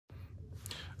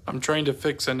I'm trying to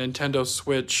fix a Nintendo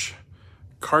Switch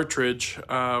cartridge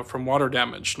from water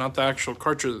damage. Not the actual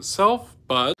cartridge itself,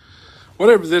 but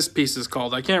whatever this piece is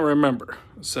called, I can't remember.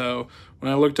 So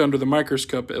when I looked under the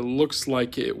microscope, it looks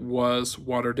like it was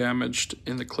water damaged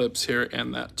in the clips here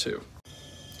and that too.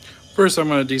 First, I'm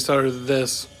going to desolder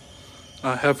this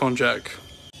headphone jack.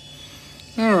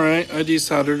 Alright, I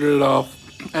desoldered it off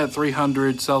at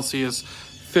 300 Celsius,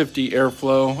 50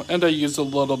 airflow, and I used a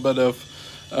little bit of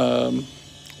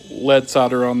lead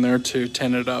solder on there to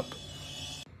tin it up.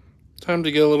 Time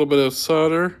to get a little bit of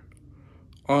solder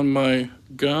on my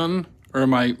gun, or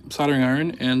my soldering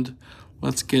iron, and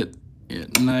let's get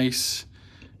it nice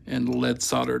and lead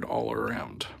soldered all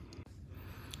around.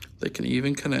 They can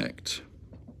even connect.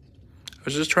 I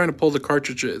was just trying to pull the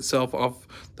cartridge itself off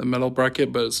the metal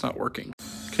bracket, but it's not working.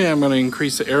 Okay, I'm going to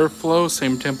increase the airflow,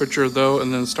 same temperature though,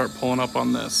 and then start pulling up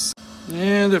on this.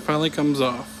 And it finally comes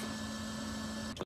off.